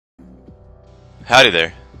Howdy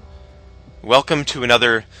there. Welcome to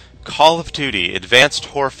another Call of Duty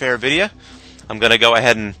Advanced Warfare video. I'm going to go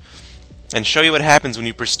ahead and show you what happens when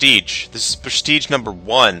you prestige. This is prestige number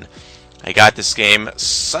 1. I got this game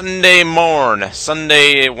Sunday 1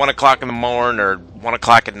 o'clock in the morning or 1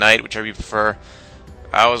 o'clock at night, whichever you prefer.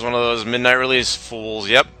 I was one of those midnight release fools,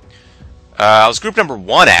 yep. I was group number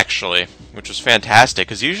 1 actually, which was fantastic,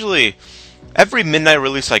 because usually every midnight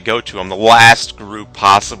release I go to, I'm the last group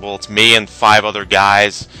possible. It's me and 5 other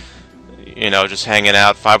guys, you know, just hanging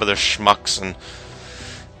out, 5 other schmucks, and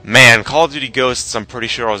man, Call of Duty Ghosts, I'm pretty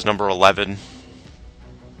sure I was number 11.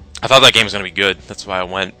 I thought that game was going to be good, that's why I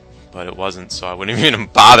went, but it wasn't, so I wouldn't even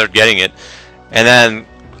bothered getting it. And then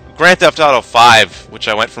Grand Theft Auto 5, which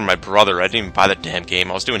I went from my brother. I didn't even buy the damn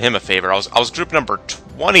game. I was doing him a favor. I was group number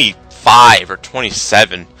 25 or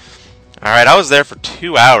 27. Alright, I was there for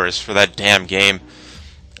 2 hours for that damn game,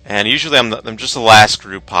 and usually I'm just the last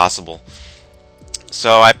group possible.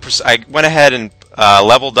 So I went ahead and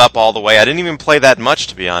leveled up all the way. I didn't even play that much,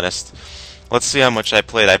 to be honest. Let's see how much I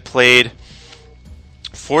played. I played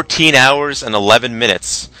 14 hours and 11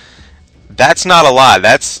 minutes. That's not a lot.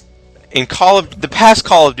 That's in the past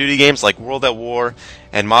Call of Duty games like World at War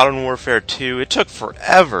and Modern Warfare 2. It took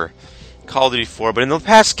forever. Call of Duty 4, but in the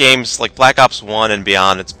past games like Black Ops 1 and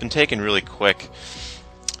beyond, it's been taken really quick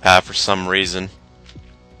for some reason.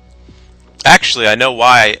 Actually, I know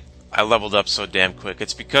why I leveled up so damn quick.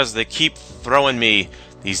 It's because they keep throwing me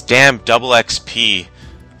these damn double XP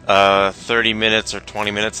 30 minutes or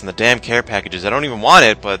 20 minutes in the damn care packages. I don't even want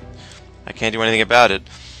it, but I can't do anything about it.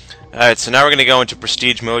 Alright, so now we're going to go into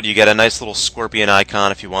Prestige mode. You get a nice little scorpion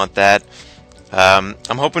icon if you want that. I'm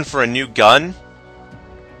hoping for a new gun.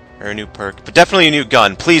 Or a new perk, but definitely a new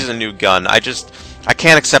gun. Please, a new gun. I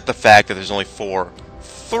can't accept the fact that there's only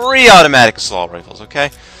 3 automatic assault rifles,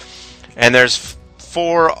 okay? And there's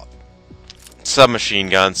 4 submachine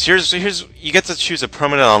guns. Here's you get to choose a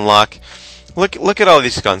permanent unlock. Look at all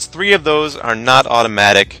these guns. 3 of those are not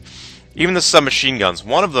automatic. Even the submachine guns.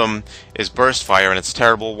 One of them is burst fire and it's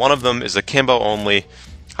terrible. One of them is akimbo only.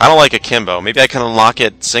 I don't like akimbo. Maybe I can unlock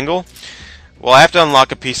it single. Well, I have to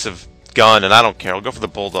unlock a piece of gun, and I don't care. I'll go for the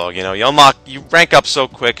bulldog. You know, you rank up so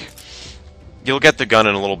quick, you'll get the gun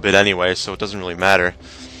in a little bit anyway, so it doesn't really matter.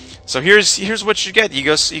 So here's what you get. You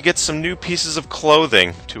get some new pieces of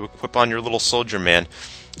clothing to equip on your little soldier man.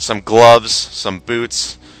 Some gloves, some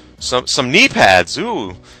boots, some knee pads.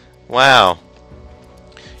 Ooh, wow.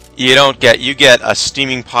 You get a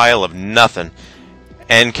steaming pile of nothing.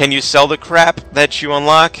 And can you sell the crap that you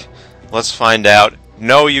unlock? Let's find out.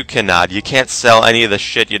 No, you cannot. You can't sell any of the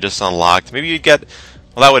shit you just unlocked. Maybe you'd get...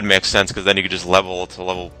 Well, that would make sense, because then you could just level to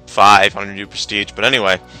level 5 on your new prestige. But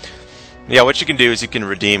anyway, yeah, what you can do is you can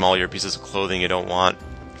redeem all your pieces of clothing you don't want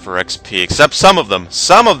for XP. Except some of them.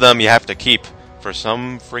 Some of them you have to keep for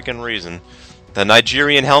some freaking reason. The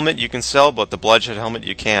Nigerian helmet you can sell, but the bloodshed helmet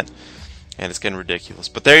you can't. And it's getting ridiculous.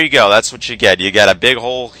 But there you go. That's what you get. You got a big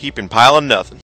whole heaping pile of nothing.